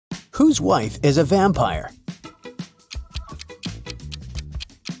Whose wife is a vampire?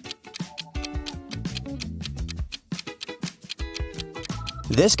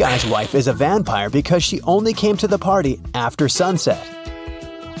 This guy's wife is a vampire because she only came to the party after sunset.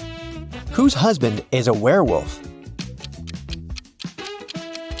 Whose husband is a werewolf?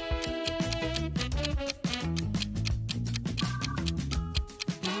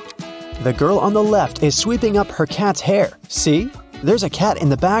 The girl on the left is sweeping up her cat's hair. See? There's a cat in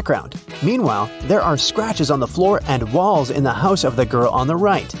the background. Meanwhile, there are scratches on the floor and walls in the house of the girl on the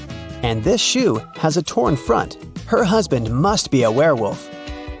right. And this shoe has a torn front. Her husband must be a werewolf.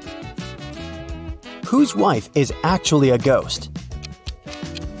 Whose wife is actually a ghost?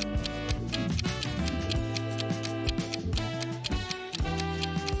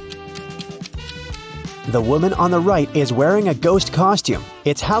 The woman on the right is wearing a ghost costume.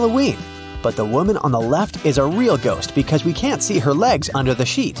 It's Halloween. But the woman on the left is a real ghost because we can't see her legs under the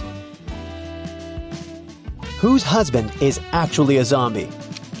sheet. Whose husband is actually a zombie?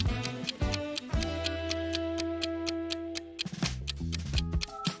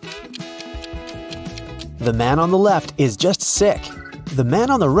 The man on the left is just sick. The man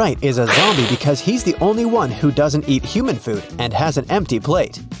on the right is a zombie because he's the only one who doesn't eat human food and has an empty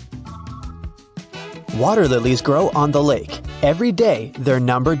plate. Water lilies grow on the lake. Every day, their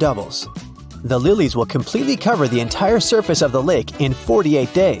number doubles. The lilies will completely cover the entire surface of the lake in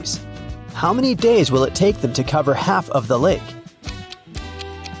 48 days. How many days will it take them to cover half of the lake?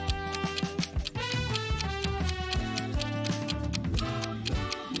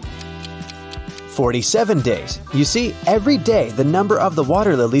 "47 days. You see, every day the number of the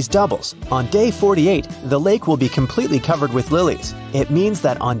water lilies doubles. On day 48, the lake will be completely covered with lilies. It means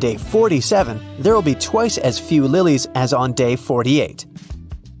that on day 47, there will be twice as few lilies as on day 48.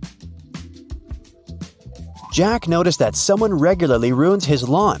 Jack noticed that someone regularly ruins his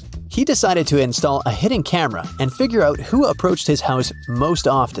lawn. He decided to install a hidden camera and figure out who approached his house most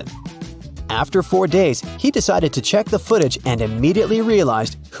often. After 4 days, he decided to check the footage and immediately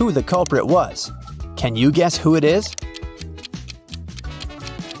realized who the culprit was. Can you guess who it is?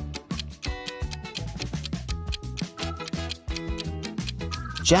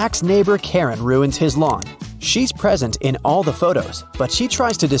 Jack's neighbor Karen ruins his lawn. She's present in all the photos, but she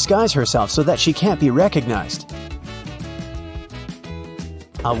tries to disguise herself so that she can't be recognized.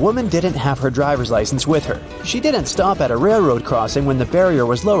 A woman didn't have her driver's license with her. She didn't stop at a railroad crossing when the barrier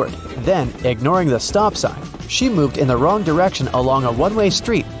was lowered. Then, ignoring the stop sign, she moved in the wrong direction along a one-way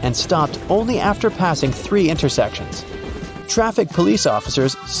street and stopped only after passing 3 intersections. Traffic police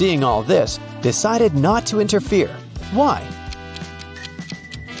officers, seeing all this, decided not to interfere. Why?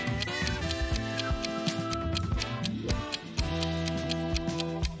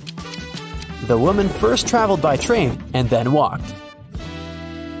 The woman first traveled by train and then walked.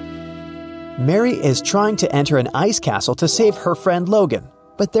 Mary is trying to enter an ice castle to save her friend Logan,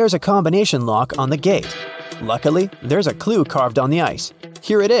 but there's a combination lock on the gate. Luckily, there's a clue carved on the ice.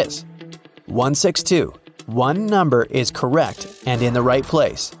 Here it is. 162. One number is correct and in the right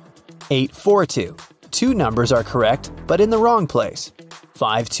place. 842. 2 numbers are correct, but in the wrong place.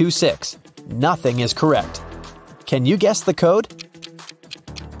 526. Nothing is correct. Can you guess the code?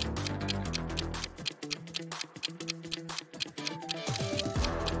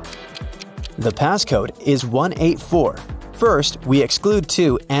 The passcode is 184. First, we exclude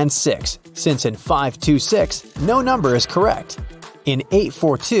 2 and 6, since in 526, no number is correct. In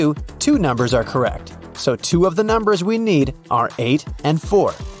 842, 2 numbers are correct, so 2 of the numbers we need are 8 and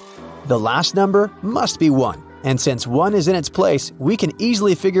 4. The last number must be 1, and since 1 is in its place, we can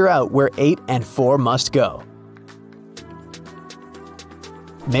easily figure out where 8 and 4 must go.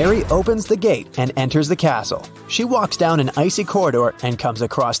 Mary opens the gate and enters the castle. She walks down an icy corridor and comes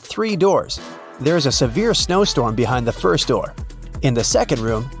across 3 doors. There's a severe snowstorm behind the first door. In the second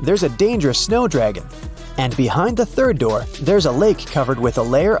room, there's a dangerous snow dragon. And behind the third door, there's a lake covered with a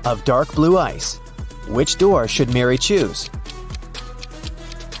layer of dark blue ice. Which door should Mary choose?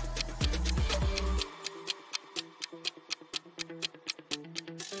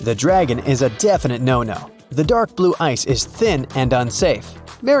 The dragon is a definite no-no. The dark blue ice is thin and unsafe.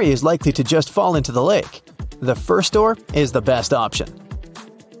 Mary is likely to just fall into the lake. The first door is the best option.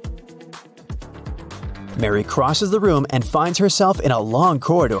 Mary crosses the room and finds herself in a long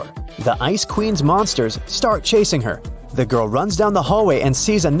corridor. The Ice Queen's monsters start chasing her. The girl runs down the hallway and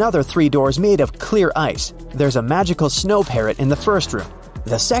sees another 3 doors made of clear ice. There's a magical snow parrot in the first room.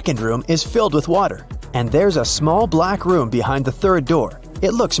 The second room is filled with water. And there's a small black room behind the third door.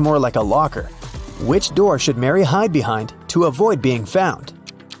 It looks more like a locker. Which door should Mary hide behind to avoid being found?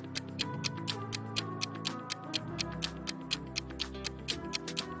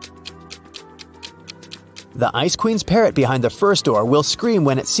 The Ice Queen's parrot behind the first door will scream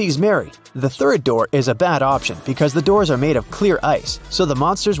when it sees Mary. The third door is a bad option because the doors are made of clear ice, so the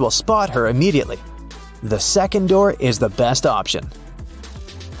monsters will spot her immediately. The second door is the best option.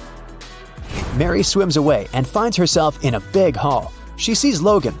 Mary swims away and finds herself in a big hall. She sees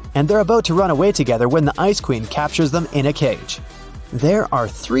Logan, and they're about to run away together when the Ice Queen captures them in a cage. There are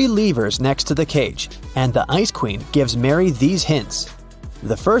 3 levers next to the cage, and the Ice Queen gives Mary these hints.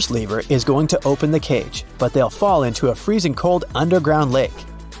 The first lever is going to open the cage, but they'll fall into a freezing cold underground lake.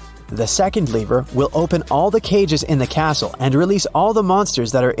 The second lever will open all the cages in the castle and release all the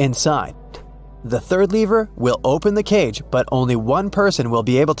monsters that are inside. The third lever will open the cage, but only one person will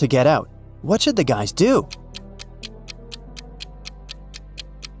be able to get out. What should the guys do?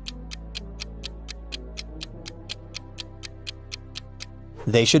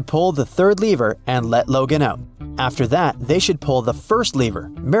 They should pull the third lever and let Logan out. After that, they should pull the first lever.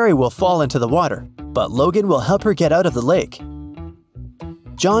 Mary will fall into the water, but Logan will help her get out of the lake.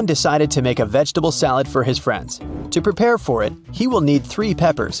 John decided to make a vegetable salad for his friends. To prepare for it, he will need 3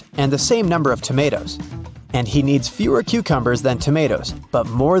 peppers and the same number of tomatoes. And he needs fewer cucumbers than tomatoes, but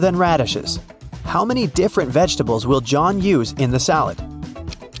more than radishes. How many different vegetables will John use in the salad?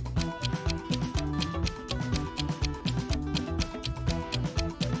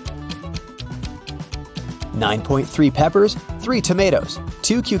 .3 peppers, 3 tomatoes,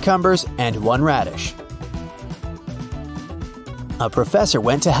 2 cucumbers, and 1 radish. A professor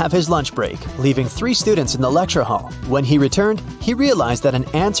went to have his lunch break, leaving 3 students in the lecture hall. When he returned, he realized that an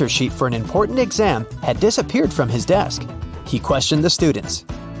answer sheet for an important exam had disappeared from his desk. He questioned the students.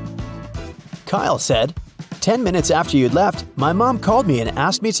 Kyle said, "10 minutes after you'd left, my mom called me and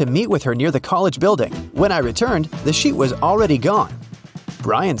asked me to meet with her near the college building. When I returned, the sheet was already gone."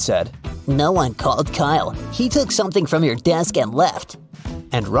 Brian said, "No one called Kyle. He took something from your desk and left."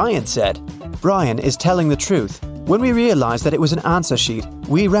 And Ryan said, "Brian is telling the truth. When we realized that it was an answer sheet,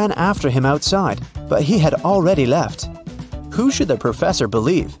 we ran after him outside, but he had already left." Who should the professor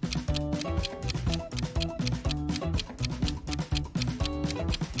believe?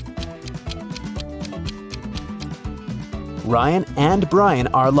 Ryan and Brian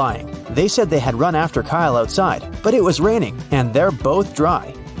are lying. They said they had run after Kyle outside, but it was raining, and they're both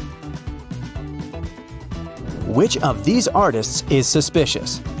dry. Which of these artists is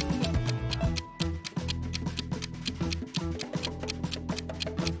suspicious?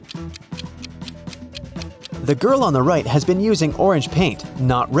 The girl on the right has been using orange paint,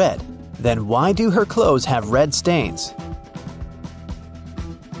 not red. Then why do her clothes have red stains?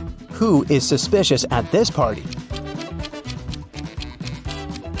 Who is suspicious at this party?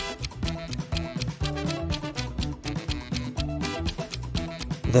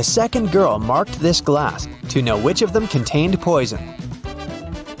 The second girl marked this glass to know which of them contained poison.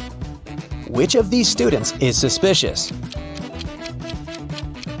 Which of these students is suspicious?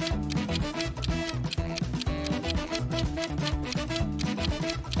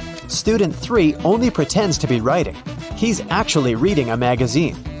 Student 3 only pretends to be writing. He's actually reading a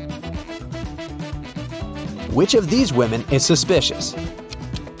magazine. Which of these women is suspicious?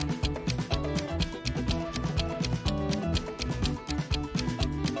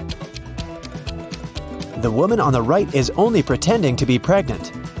 The woman on the right is only pretending to be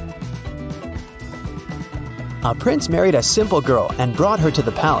pregnant. A prince married a simple girl and brought her to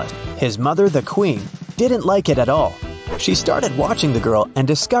the palace. His mother, the queen, didn't like it at all. She started watching the girl and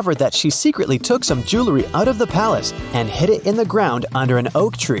discovered that she secretly took some jewelry out of the palace and hid it in the ground under an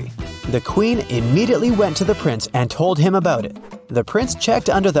oak tree. The queen immediately went to the prince and told him about it. The prince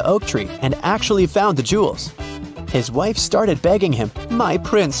checked under the oak tree and actually found the jewels. His wife started begging him, "My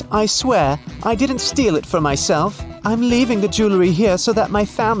prince, I swear, I didn't steal it for myself. I'm leaving the jewelry here so that my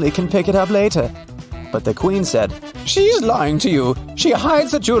family can pick it up later." But the queen said, "She's lying to you. She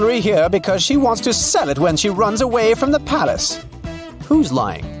hides the jewelry here because she wants to sell it when she runs away from the palace." Who's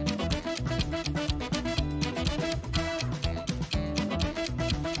lying?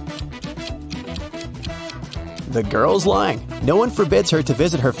 The girl's lying. No one forbids her to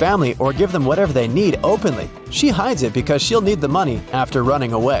visit her family or give them whatever they need openly. She hides it because she'll need the money after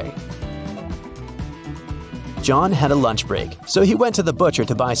running away. John had a lunch break, so he went to the butcher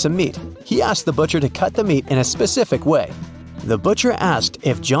to buy some meat. He asked the butcher to cut the meat in a specific way. The butcher asked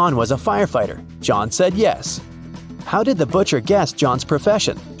if John was a firefighter. John said yes. How did the butcher guess John's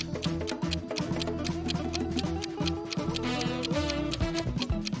profession?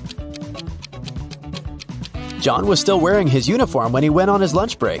 John was still wearing his uniform when he went on his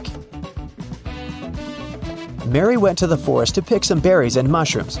lunch break. Mary went to the forest to pick some berries and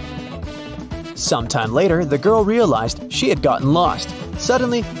mushrooms. Sometime later, the girl realized she had gotten lost.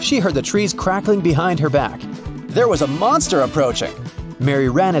 Suddenly, she heard the trees crackling behind her back. There was a monster approaching! Mary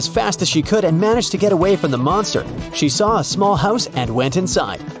ran as fast as she could and managed to get away from the monster. She saw a small house and went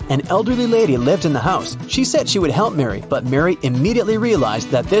inside. An elderly lady lived in the house. She said she would help Mary, but Mary immediately realized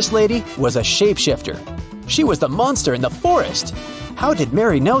that this lady was a shapeshifter. She was the monster in the forest! How did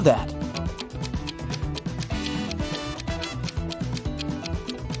Mary know that?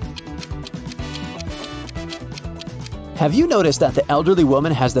 Have you noticed that the elderly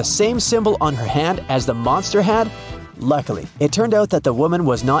woman has the same symbol on her hand as the monster had? Luckily, it turned out that the woman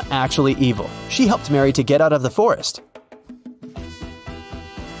was not actually evil. She helped Mary to get out of the forest.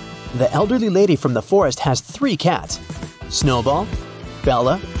 The elderly lady from the forest has 3 cats: Snowball,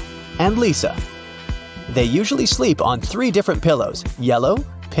 Bella, and Lisa. They usually sleep on 3 different pillows: yellow,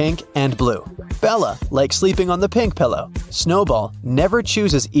 pink, and blue. Bella likes sleeping on the pink pillow. Snowball never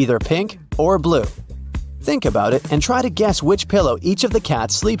chooses either pink or blue. Think about it and try to guess which pillow each of the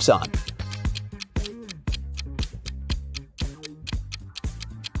cats sleeps on.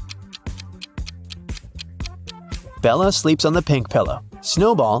 Bella sleeps on the pink pillow,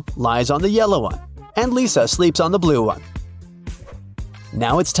 Snowball lies on the yellow one, and Lisa sleeps on the blue one.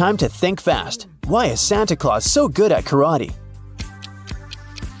 Now it's time to think fast. Why is Santa Claus so good at karate?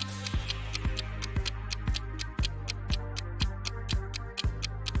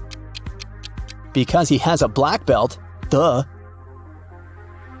 Because he has a black belt, duh.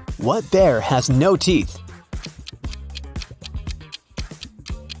 What bear has no teeth?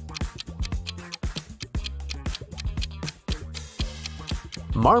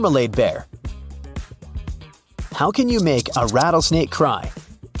 Marmalade bear. How can you make a rattlesnake cry?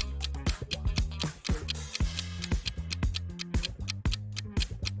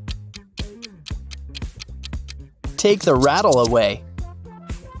 Take the rattle away.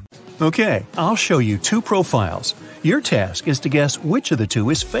 Okay, I'll show you 2 profiles. Your task is to guess which of the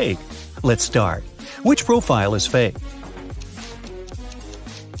 2 is fake. Let's start. Which profile is fake?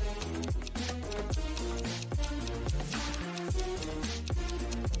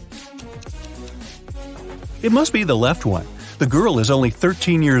 It must be the left one. The girl is only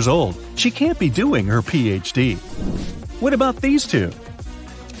 13 years old. She can't be doing her PhD. What about these 2?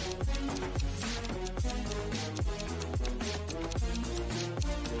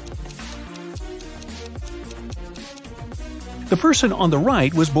 The person on the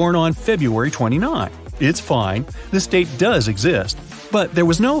right was born on February 29. It's fine, this date does exist, but there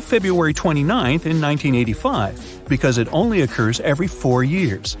was no February 29th in 1985 because it only occurs every 4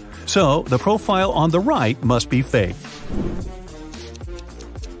 years. So the profile on the right must be fake.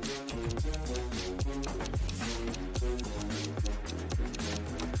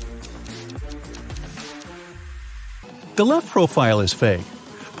 The left profile is fake.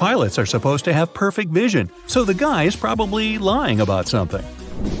 Pilots are supposed to have perfect vision, so the guy is probably lying about something.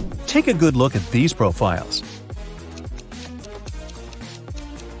 Take a good look at these profiles.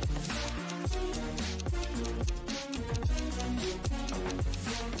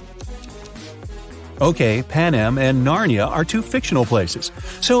 Okay, Pan Am and Narnia are 2 fictional places,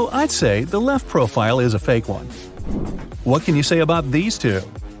 so I'd say the left profile is a fake one. What can you say about these 2?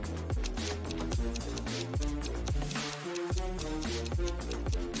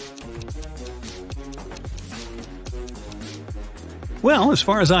 Well, as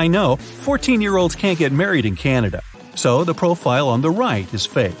far as I know, 14-year-olds can't get married in Canada, so the profile on the right is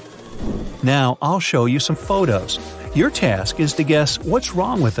fake. Now, I'll show you some photos. Your task is to guess what's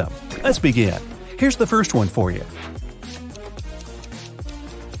wrong with them. Let's begin. Here's the first one for you.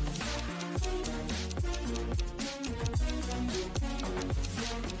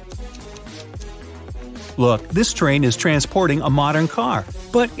 Look, this train is transporting a modern car,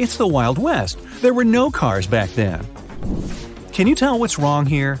 but it's the Wild West. There were no cars back then. Can you tell what's wrong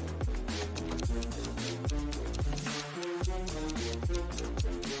here?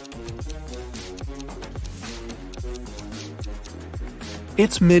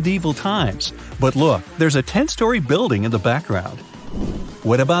 It's medieval times, but look, there's a 10-story building in the background.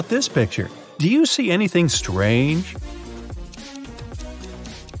 What about this picture? Do you see anything strange?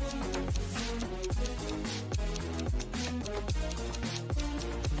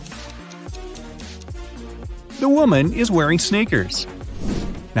 The woman is wearing sneakers.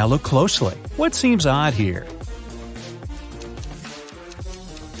 Now look closely. What seems odd here?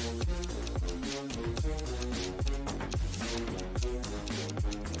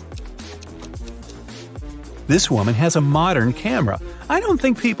 This woman has a modern camera. I don't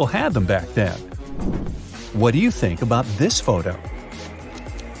think people had them back then. What do you think about this photo?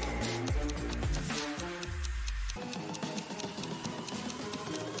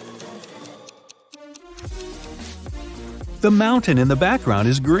 The mountain in the background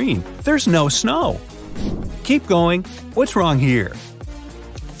is green. There's no snow. Keep going. What's wrong here?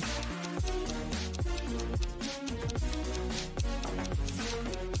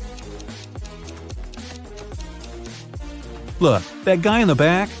 Look, that guy in the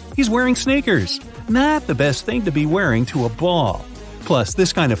back, he's wearing sneakers. Not the best thing to be wearing to a ball. Plus,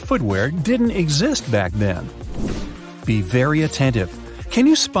 this kind of footwear didn't exist back then. Be very attentive. Can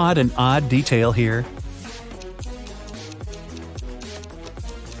you spot an odd detail here?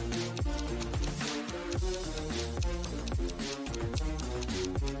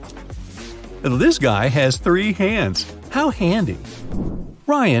 This guy has 3 hands. How handy.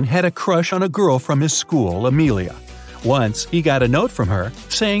 Ryan had a crush on a girl from his school, Amelia. Once, he got a note from her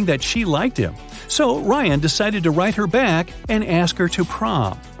saying that she liked him. So Ryan decided to write her back and ask her to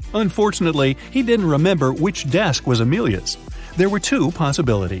prom. Unfortunately, he didn't remember which desk was Amelia's. There were 2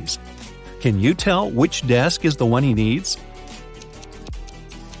 possibilities. Can you tell which desk is the one he needs?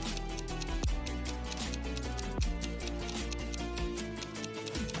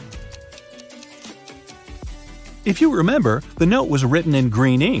 If you remember, the note was written in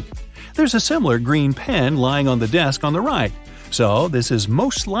green ink. There's a similar green pen lying on the desk on the right, so this is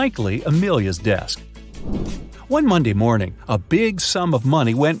most likely Amelia's desk. One Monday morning, a big sum of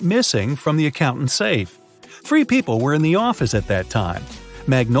money went missing from the accountant's safe. 3 people were in the office at that time.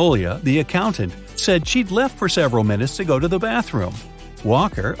 Magnolia, the accountant, said she'd left for several minutes to go to the bathroom.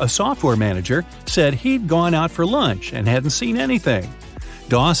 Walker, a software manager, said he'd gone out for lunch and hadn't seen anything.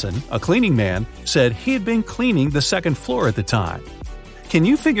 Dawson, a cleaning man, said he had been cleaning the 2nd floor at the time. Can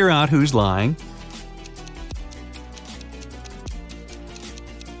you figure out who's lying?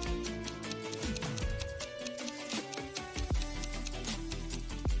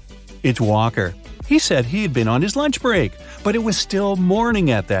 It's Walker. He said he had been on his lunch break, but it was still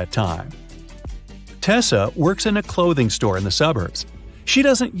morning at that time. Tessa works in a clothing store in the suburbs. She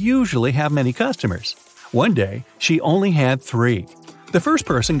doesn't usually have many customers. One day, she only had 3. The first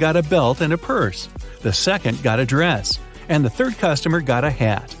person got a belt and a purse, the second got a dress, and the third customer got a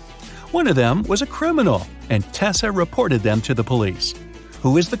hat. One of them was a criminal, and Tessa reported them to the police.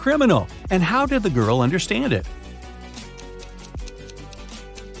 Who is the criminal, and how did the girl understand it?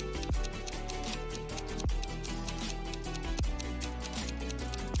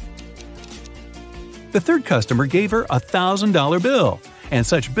 The third customer gave her a $1,000 bill, and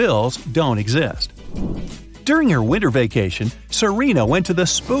such bills don't exist. During her winter vacation, Serena went to the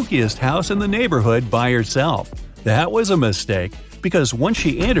spookiest house in the neighborhood by herself. That was a mistake, because once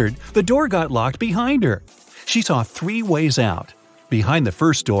she entered, the door got locked behind her. She saw 3 ways out. Behind the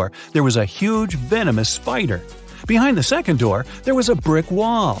first door, there was a huge venomous spider. Behind the second door, there was a brick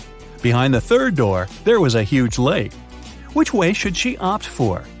wall. Behind the third door, there was a huge lake. Which way should she opt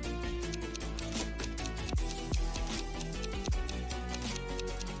for?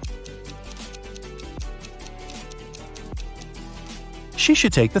 She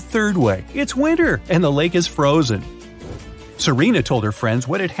should take the third way. It's winter, and the lake is frozen. Serena told her friends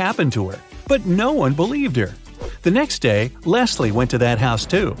what had happened to her, but no one believed her. The next day, Leslie went to that house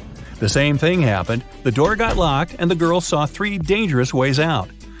too. The same thing happened. The door got locked, and the girl saw 3 dangerous ways out.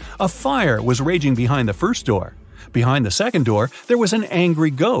 A fire was raging behind the first door. Behind the second door, there was an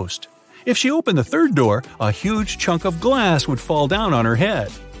angry ghost. If she opened the third door, a huge chunk of glass would fall down on her head.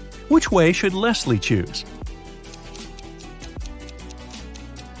 Which way should Leslie choose?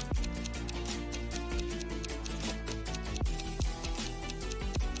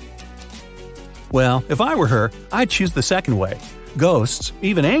 Well, if I were her, I'd choose the second way. Ghosts,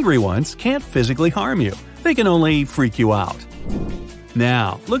 even angry ones, can't physically harm you. They can only freak you out.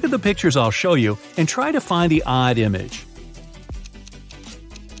 Now, look at the pictures I'll show you and try to find the odd image.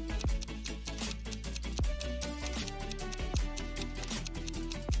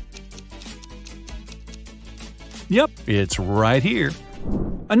 Yep, it's right here.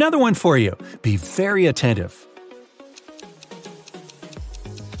 Another one for you. Be very attentive.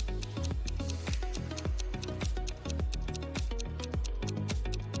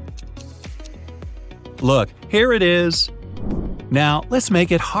 Look, here it is. Now, let's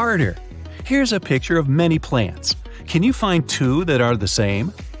make it harder. Here's a picture of many plants. Can you find 2 that are the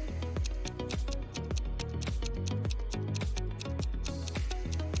same?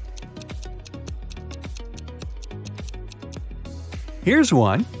 Here's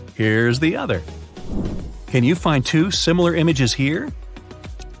one. Here's the other. Can you find 2 similar images here?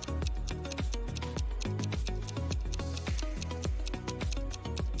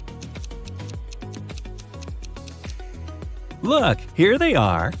 Look, here they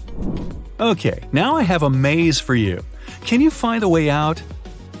are. Okay, now I have a maze for you. Can you find the way out?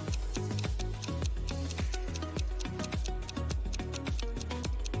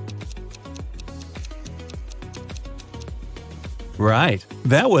 Right,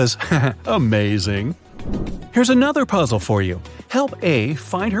 that was amazing. Here's another puzzle for you. Help A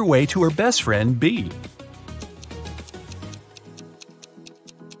find her way to her best friend B.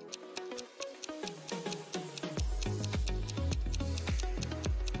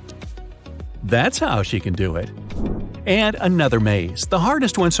 That's how she can do it. And another maze, the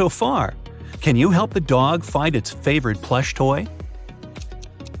hardest one so far. Can you help the dog find its favorite plush toy?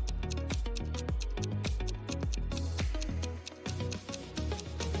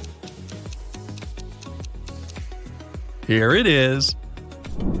 Here it is.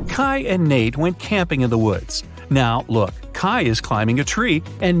 Kai and Nate went camping in the woods. Now, look, Kai is climbing a tree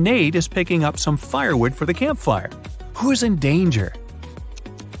and Nate is picking up some firewood for the campfire. Who's in danger?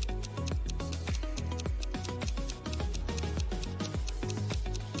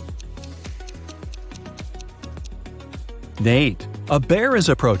 Nate. A bear is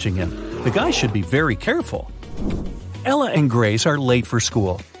approaching him. The guy should be very careful. Ella and Grace are late for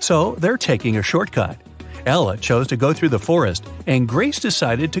school, so they're taking a shortcut. Ella chose to go through the forest, and Grace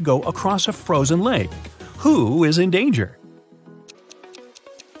decided to go across a frozen lake. Who is in danger?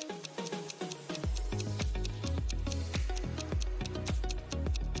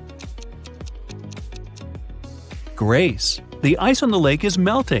 Grace. The ice on the lake is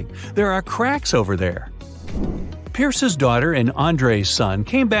melting. There are cracks over there. Pierce's daughter and Andre's son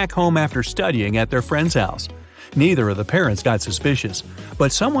came back home after studying at their friend's house. Neither of the parents got suspicious,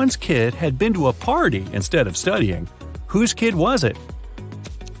 but someone's kid had been to a party instead of studying. Whose kid was it?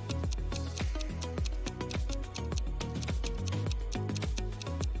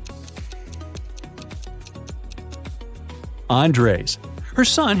 Andre's. Her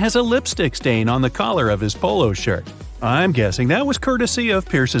son has a lipstick stain on the collar of his polo shirt. I'm guessing that was courtesy of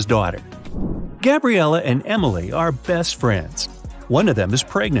Pierce's daughter. Gabriella and Emily are best friends. One of them is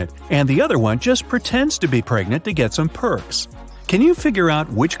pregnant, and the other one just pretends to be pregnant to get some perks. Can you figure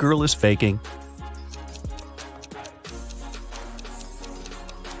out which girl is faking?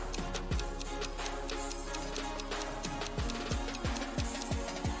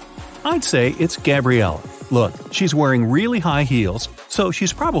 I'd say it's Gabriella. Look, she's wearing really high heels, so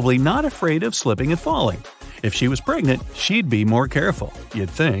she's probably not afraid of slipping and falling. If she was pregnant, she'd be more careful, you'd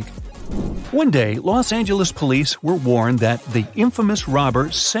think. One day, Los Angeles police were warned that the infamous robber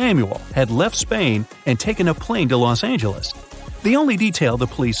Samuel had left Spain and taken a plane to Los Angeles. The only detail the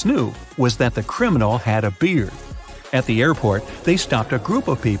police knew was that the criminal had a beard. At the airport, they stopped a group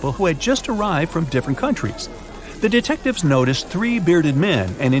of people who had just arrived from different countries. The detectives noticed 3 bearded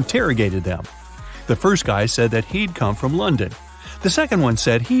men and interrogated them. The first guy said that he'd come from London. The second one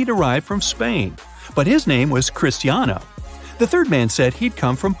said he'd arrived from Spain, but his name was Cristiano. The third man said he'd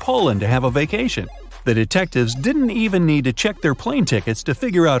come from Poland to have a vacation. The detectives didn't even need to check their plane tickets to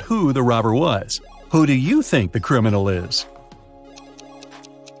figure out who the robber was. Who do you think the criminal is?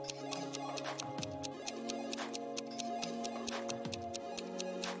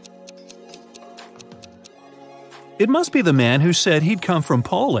 It must be the man who said he'd come from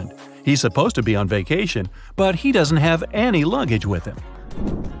Poland. He's supposed to be on vacation, but he doesn't have any luggage with him.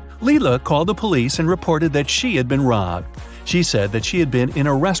 Leela called the police and reported that she had been robbed. She said that she had been in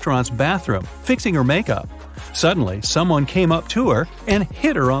a restaurant's bathroom, fixing her makeup. Suddenly, someone came up to her and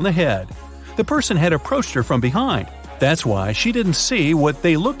hit her on the head. The person had approached her from behind. That's why she didn't see what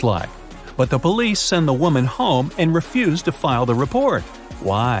they looked like. But the police sent the woman home and refused to file the report.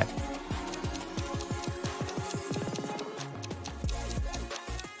 Why?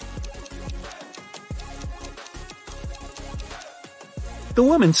 The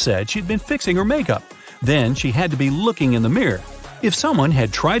woman said she'd been fixing her makeup. Then she had to be looking in the mirror. If someone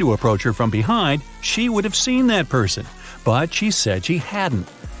had tried to approach her from behind, she would have seen that person. But she said she hadn't.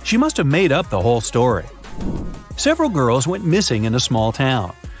 She must have made up the whole story. Several girls went missing in a small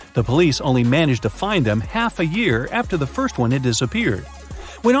town. The police only managed to find them half a year after the first one had disappeared.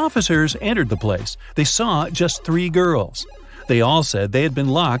 When officers entered the place, they saw just 3 girls. They all said they had been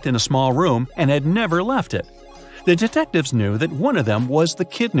locked in a small room and had never left it. The detectives knew that one of them was the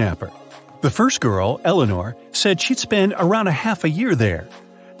kidnapper. The first girl, Eleanor, said she'd spend around a half a year there.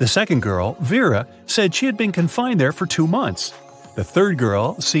 The second girl, Vera, said she had been confined there for 2 months. The third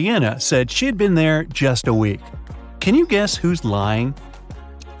girl, Sienna, said she had been there just a week. Can you guess who's lying?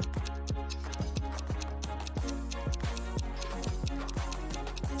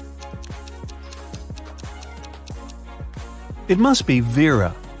 It must be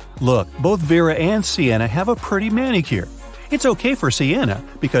Vera. Look, both Vera and Sienna have a pretty manicure. It's okay for Sienna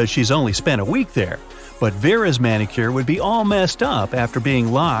because she's only spent a week there, but Vera's manicure would be all messed up after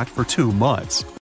being locked for 2 months.